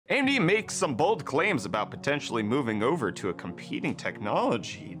AMD makes some bold claims about potentially moving over to a competing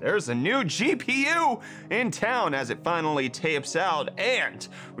technology. There's a new GPU in town as it finally tapes out, and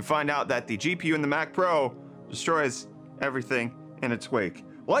we find out that the GPU in the Mac Pro destroys everything in its wake.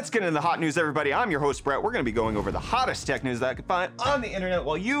 Let's get into the hot news, everybody. I'm your host, Brett. We're going to be going over the hottest tech news that I could find on the internet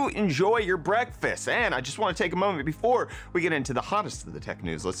while you enjoy your breakfast. And I just want to take a moment before we get into the hottest of the tech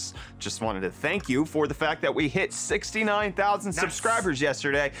news. Just wanted to thank you for the fact that we hit 69,000 subscribers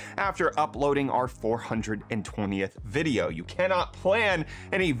yesterday after uploading our 420th video. You cannot plan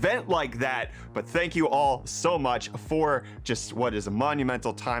an event like that, but thank you all so much for just what is a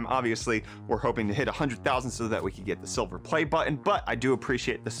monumental time. Obviously, we're hoping to hit 100,000 so that we can get the silver play button, but I do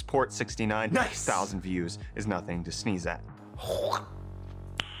appreciate the support. 69,000 views is nothing to sneeze at.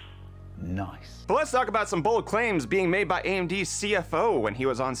 Nice. But let's talk about some bold claims being made by AMD's CFO when he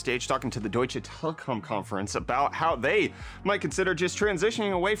was on stage talking to the Deutsche Telekom conference about how they might consider just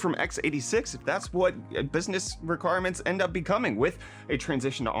transitioning away from x86 if that's what business requirements end up becoming, with a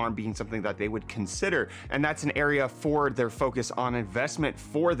transition to ARM being something that they would consider. And that's an area for their focus on investment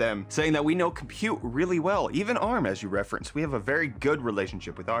for them, saying that we know compute really well, even ARM, as you referenced. We have a very good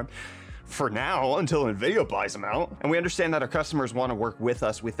relationship with ARM. For now, until NVIDIA buys them out. And we understand that our customers want to work with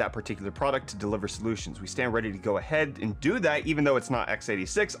us with that particular product to deliver solutions. We stand ready to go ahead and do that, even though it's not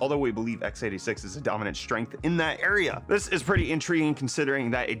x86, although we believe x86 is a dominant strength in that area. This is pretty intriguing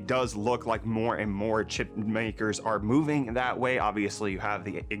considering that it does look like more and more chip makers are moving that way. Obviously, you have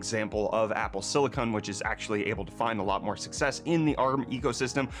the example of Apple Silicon, which is actually able to find a lot more success in the ARM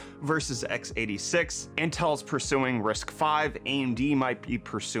ecosystem versus x86. Intel's pursuing RISC-V, AMD might be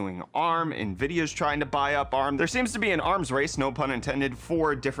pursuing ARM. NVIDIA's trying to buy up ARM. There seems to be an arms race, no pun intended,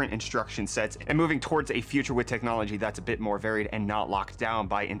 for different instruction sets and moving towards a future with technology that's a bit more varied and not locked down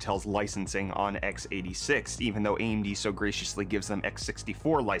by Intel's licensing on x86, even though AMD so graciously gives them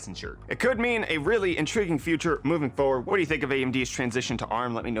x64 licensure. It could mean a really intriguing future moving forward. What do you think of AMD's transition to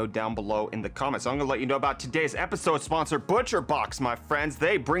ARM? Let me know down below in the comments. I'm gonna let you know about today's episode sponsor, ButcherBox, my friends.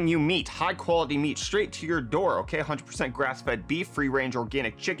 They bring you meat, high quality meat straight to your door, okay? 100% grass-fed beef, free-range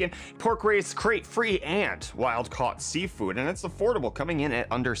organic chicken, pork raised crate free, and wild-caught seafood, and it's affordable, coming in at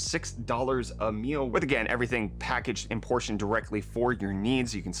under $6 a meal, with again everything packaged and portioned directly for your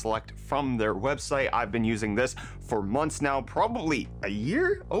needs. You can select from their website. I've been using this for months now, probably a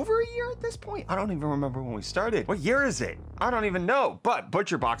year, over a year at this point. I don't even remember when we started. What year is it? I don't even know. But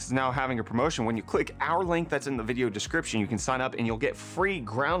ButcherBox is now having a promotion. When you click our link that's in the video description, you can sign up and you'll get free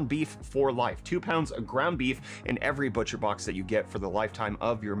ground beef for life. 2 pounds of ground beef in every ButcherBox that you get for the lifetime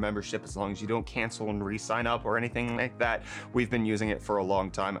of your membership, as long as you don't cancel and re-sign up or anything like that. We've been using it for a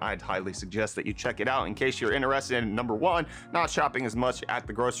long time. I'd highly suggest that you check it out in case you're interested in, number one, not shopping as much at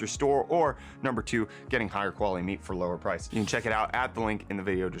the grocery store, or number two, getting higher quality meat for lower price. You can check it out at the link in the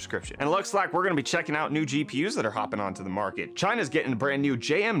video description. And it looks like we're going to be checking out new GPUs that are hopping onto the market. China's getting a brand new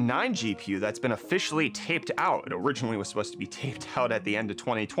JM9 GPU that's been officially taped out. It originally was supposed to be taped out at the end of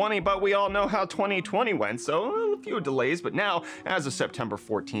 2020, but we all know how 2020 went, so a few delays. But now, as of September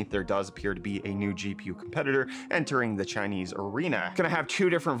 14th, there does appear to be a new GPU competitor entering the Chinese arena. Gonna have 2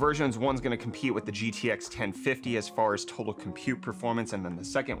 different versions. One's gonna compete with the GTX 1050 as far as total compute performance, and then the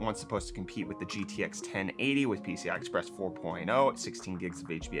second one's supposed to compete with the GTX 1080 with PCI Express 4.0, 16 gigs of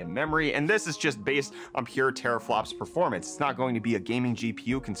HBM memory, and this is just based on pure teraflops performance. It's not going to be a gaming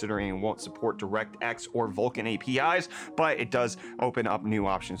GPU, considering it won't support DirectX or Vulkan APIs, but it does open up new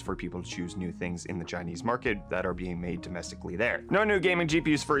options for people to choose new things in the Chinese market that are being made domestically there. No new gaming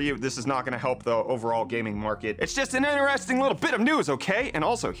GPUs for you. This is not going to help the overall gaming market. It's just an interesting little bit of news, okay? And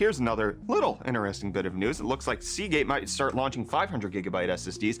also, here's another little interesting bit of news. It looks like Seagate might start launching 500 gigabyte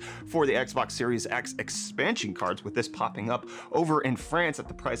SSDs for the Xbox Series X expansion cards, with this popping up over in France at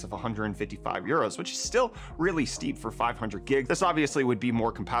the price of 155 euros, which is still really steep for 500 gigs. This obviously would be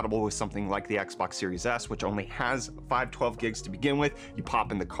more compatible with something like the Xbox Series S, which only has 512 gigs to begin with. You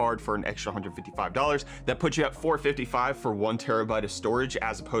pop in the card for an extra $155. That puts you at 455 for 1 terabyte of storage,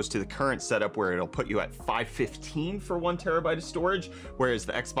 as opposed to the current setup where it'll put you at 515 for 1 terabyte of storage, whereas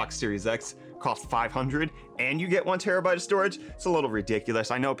the Xbox Series X costs 500 and you get 1 terabyte of storage. It's a little ridiculous.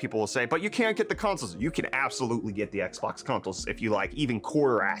 I know people will say, but you can't get the consoles. You can absolutely get the Xbox consoles if you like, even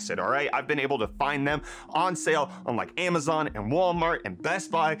quarter acid, all right? I've been able to find them on sale on like Amazon and Walmart and Best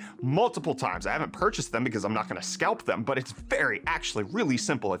Buy multiple times. I haven't purchased them because I'm not gonna scalp them, but it's actually really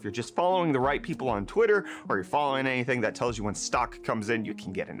simple. If you're just following the right people on Twitter, or you're following anything that tells you when stock comes in, you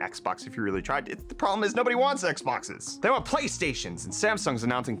can get an Xbox if you really tried. The problem is nobody wants Xboxes. They want PlayStations, and Samsung's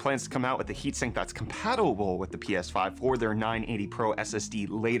announcing plans to come out with a heatsink that's compatible compatible with the PS5 for their 980 Pro SSD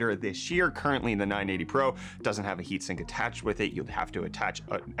later this year. Currently, the 980 Pro doesn't have a heatsink attached with it. You'd have to attach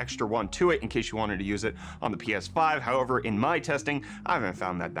an extra one to it in case you wanted to use it on the PS5. However, in my testing, I haven't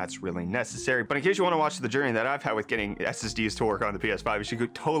found that that's really necessary. But in case you want to watch the journey that I've had with getting SSDs to work on the PS5, you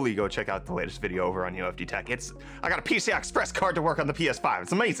should totally go check out the latest video over on UFD Tech. I got a PCI Express card to work on the PS5.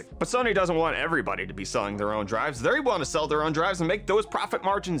 It's amazing. But Sony doesn't want everybody to be selling their own drives. They want to sell their own drives and make those profit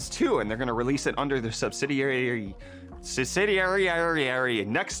margins too, and they're going to release it under their subsidiary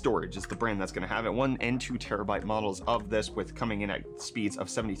Next Storage is the brand that's going to have it. 1 and 2 terabyte models of this, with coming in at speeds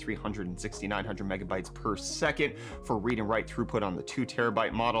of 7,300 and 6,900 megabytes per second for read and write throughput on the 2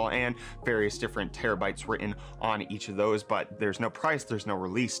 terabyte model, and various different terabytes written on each of those. But there's no price, there's no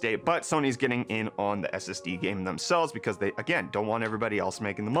release date. But Sony's getting in on the SSD game themselves because they, again, don't want everybody else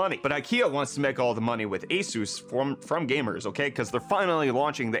making the money. But Ikea wants to make all the money with Asus from gamers, okay? Because they're finally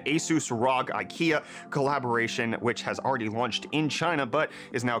launching the Asus ROG Ikea collaboration, which has already launched in China but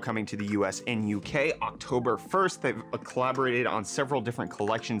is now coming to the US and UK October 1st. They've collaborated on several different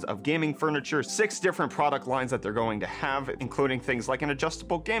collections of gaming furniture, 6 different product lines that they're going to have, including things like an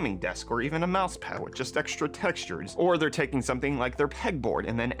adjustable gaming desk or even a mouse pad with just extra textures. Or they're taking something like their pegboard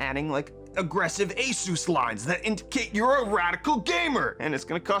and then adding like aggressive Asus lines that indicate you're a radical gamer, and it's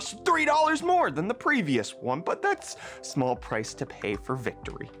gonna cost you $3 more than the previous one, but that's a small price to pay for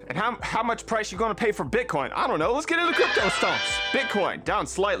victory. And how much price you gonna pay for Bitcoin? I don't know. Let's get into Cryptostonks. Bitcoin down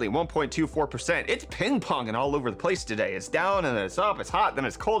slightly, 1.24%. It's ping-ponging all over the place today. It's down and then it's up, it's hot, then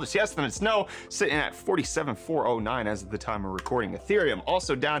it's cold, it's yes, then it's no, sitting at 47,409 as of the time of recording. Ethereum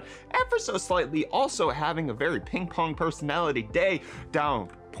also down ever so slightly, also having a very ping-pong personality day, down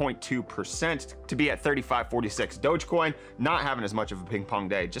 0.2% to be at 35.46. Dogecoin not having as much of a ping pong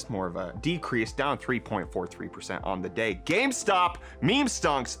day, just more of a decrease, down 3.43% on the day. GameStop meme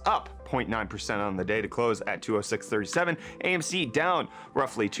stonks up 0.9% on the day to close at 206.37. AMC down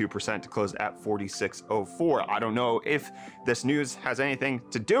roughly 2% to close at 46.04. I don't know if this news has anything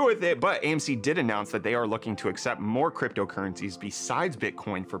to do with it, but AMC did announce that they are looking to accept more cryptocurrencies besides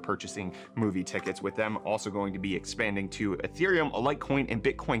Bitcoin for purchasing movie tickets, with them also going to be expanding to Ethereum, Litecoin, and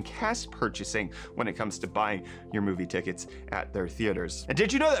Bitcoin Cash purchasing when it comes to buying your movie tickets at their theaters. And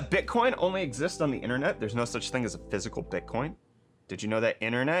did you know that Bitcoin only exists on the internet? There's no such thing as a physical Bitcoin. Did you know that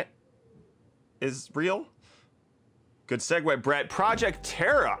internet is real? Good segue, Brett. Project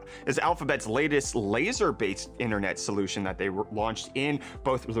Terra is Alphabet's latest laser-based internet solution that they launched in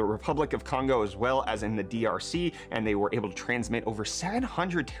both the Republic of Congo as well as in the DRC, and they were able to transmit over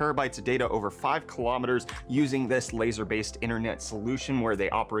 700 terabytes of data over 5 kilometers using this laser-based internet solution, where they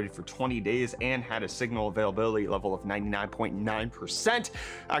operated for 20 days and had a signal availability level of 99.9%.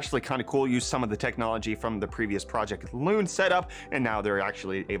 Actually kind of cool, used some of the technology from the previous Project Loon setup, and now they're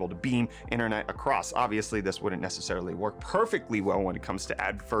actually able to beam internet across. Obviously, this wouldn't necessarily work perfectly well when it comes to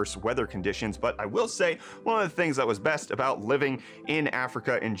adverse weather conditions, but I will say one of the things that was best about living in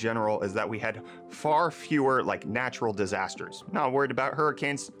Africa in general is that we had far fewer like natural disasters. Not worried about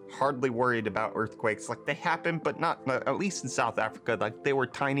hurricanes, hardly worried about earthquakes. Like, they happen, but not, at least in South Africa, like they were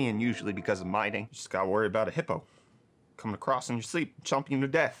tiny and usually because of mining. You just gotta worry about a hippo coming across in your sleep, chomping you to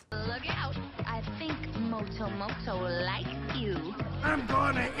death. Look out, I think Moto like you. I'm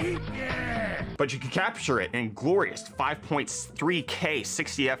gonna eat you! But you can capture it in glorious 5.3K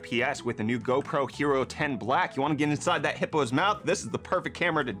 60 FPS with the new GoPro Hero 10 Black. You want to get inside that hippo's mouth? This is the perfect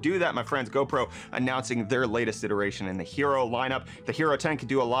camera to do that, my friends. GoPro announcing their latest iteration in the Hero lineup. The Hero 10 can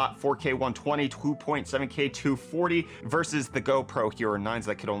do a lot, 4K 120, 2.7K 240, versus the GoPro Hero 9s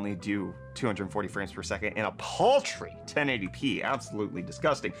that could only do 240 frames per second in a paltry 1080p. Absolutely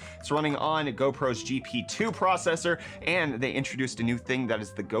disgusting. It's running on GoPro's GP2 processor, and they introduced a new thing that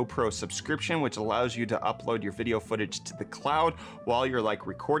is the GoPro subscription, which allows you to upload your video footage to the cloud while you're like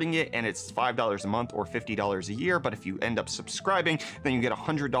recording it, and it's $5 a month or $50 a year. But if you end up subscribing, then you get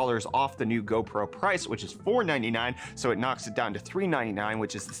 $100 off the new GoPro price, which is $499, so it knocks it down to $399,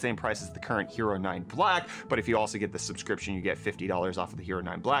 which is the same price as the current Hero 9 Black. But if you also get the subscription, you get $50 off of the Hero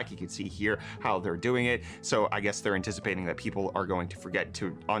 9 Black. You can see here how they're doing it. So I guess they're anticipating that people are going to forget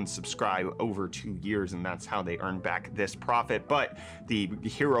to unsubscribe over 2 years, and that's how they earn back this profit. But the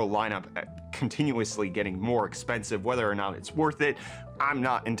Hero lineup continuously getting more expensive. Whether or not it's worth it, I'm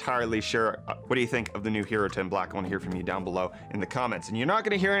not entirely sure. What do you think of the new Hero 10 Black? I want to hear from you down below in the comments. And you're not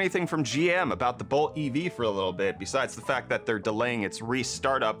going to hear anything from GM about the Bolt EV for a little bit, besides the fact that they're delaying its Reece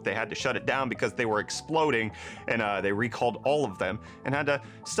startup. They had to shut it down because they were exploding, and they recalled all of them and had to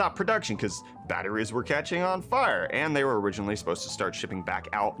stop production because batteries were catching on fire. And they were originally supposed to start shipping back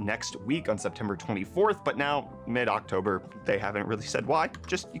out next week on September 24th, but now mid-October, they haven't really said why.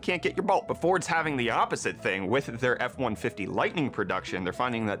 Just you can't get your Bolt. But Ford's having the opposite thing with their F-150 Lightning production. They're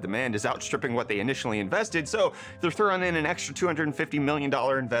finding that demand is outstripping what they initially invested, so they're throwing in an extra $250 million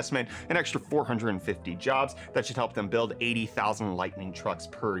investment, an extra 450 jobs that should help them build 80,000 Lightning trucks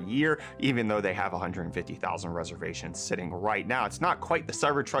per year, even though they have 150,000 reservations sitting right now. It's not quite the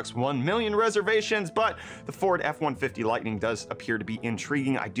Cybertruck's 1 million reservations, but the Ford F-150 Lightning does appear to be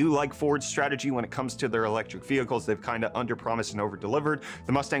intriguing. I do like Ford's strategy when it comes to their electric vehicles. They've kind of under-promised and over-delivered.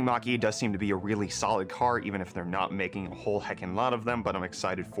 The Mustang Mach-E does seem to be a really solid car, even if they're not making a whole heckin' lot of them, but I'm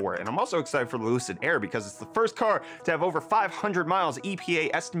excited for it. And I'm also excited for the Lucid Air because it's the first car to have over 500 miles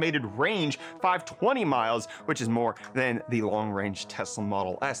EPA estimated range, 520 miles, which is more than the long-range Tesla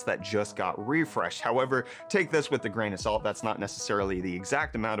Model S that just got refreshed. However, take this with a grain of salt. That's not necessarily the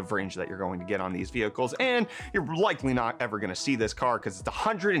exact amount of range that you're going to get on these vehicles, and you're likely not ever going to see this car because it's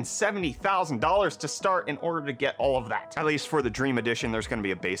 $170,000 to start in order to get all of that. At least for the Dream Edition, there's going to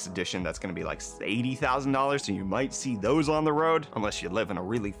be a base edition that's going to be like $80,000, so you might see those on the road unless you live in a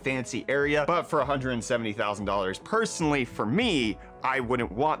really fancy area. But for $170,000, personally, for me, I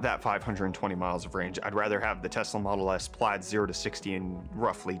wouldn't want that 520 miles of range. I'd rather have the Tesla Model S Plaid 0 to 60 in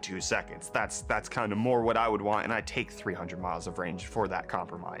roughly 2 seconds. That's kind of more what I would want, and I take 300 miles of range for that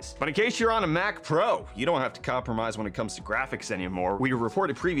compromise. But in case you're on a Mac Pro, you don't have to compromise when it comes to graphics anymore. We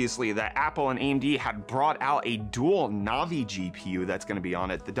reported previously that Apple and AMD had brought out a dual Navi GPU that's going to be on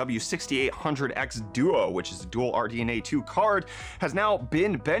it. The W6800X Duo, which is a dual RDNA 2 card, has now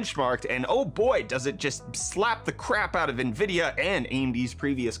been benchmarked, and oh boy, does it just slap the crap out of NVIDIA and AMD's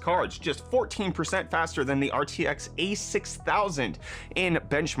previous cards, just 14% faster than the RTX A6000 in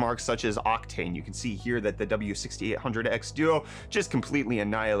benchmarks such as Octane. You can see here that the W6800X Duo just completely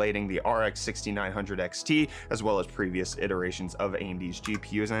annihilating the RX 6900 XT, as well as previous iterations of AMD's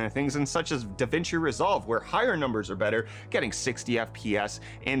GPUs and things and such as DaVinci Resolve, where higher numbers are better, getting 60 FPS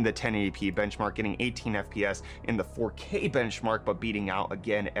in the 1080p benchmark, getting 18 FPS in the 4K benchmark, but beating out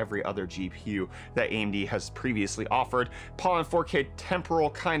again every other GPU that AMD has previously offered. Pollen 4K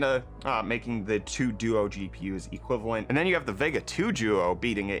temporal kind of making the two Duo GPUs equivalent. And then you have the Vega 2 Duo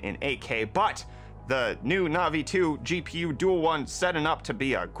beating it in 8K, but the new Navi 2 GPU Dual One setting up to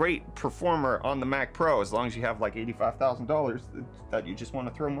be a great performer on the Mac Pro, as long as you have like $85,000 that you just want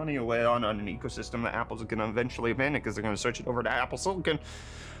to throw money away on an ecosystem that Apple's going to eventually abandon because they're going to switch it over to Apple Silicon.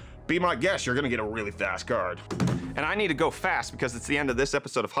 Be my guest, you're gonna get a really fast card. And I need to go fast because it's the end of this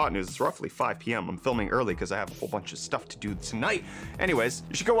episode of Hot News. It's roughly 5 p.m. I'm filming early because I have a whole bunch of stuff to do tonight. Anyways,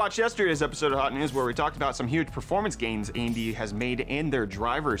 you should go watch yesterday's episode of Hot News where we talked about some huge performance gains AMD has made in their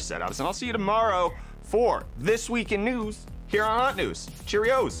driver setups. And I'll see you tomorrow for This Week in News here on Hot News.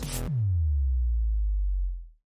 Cheerios.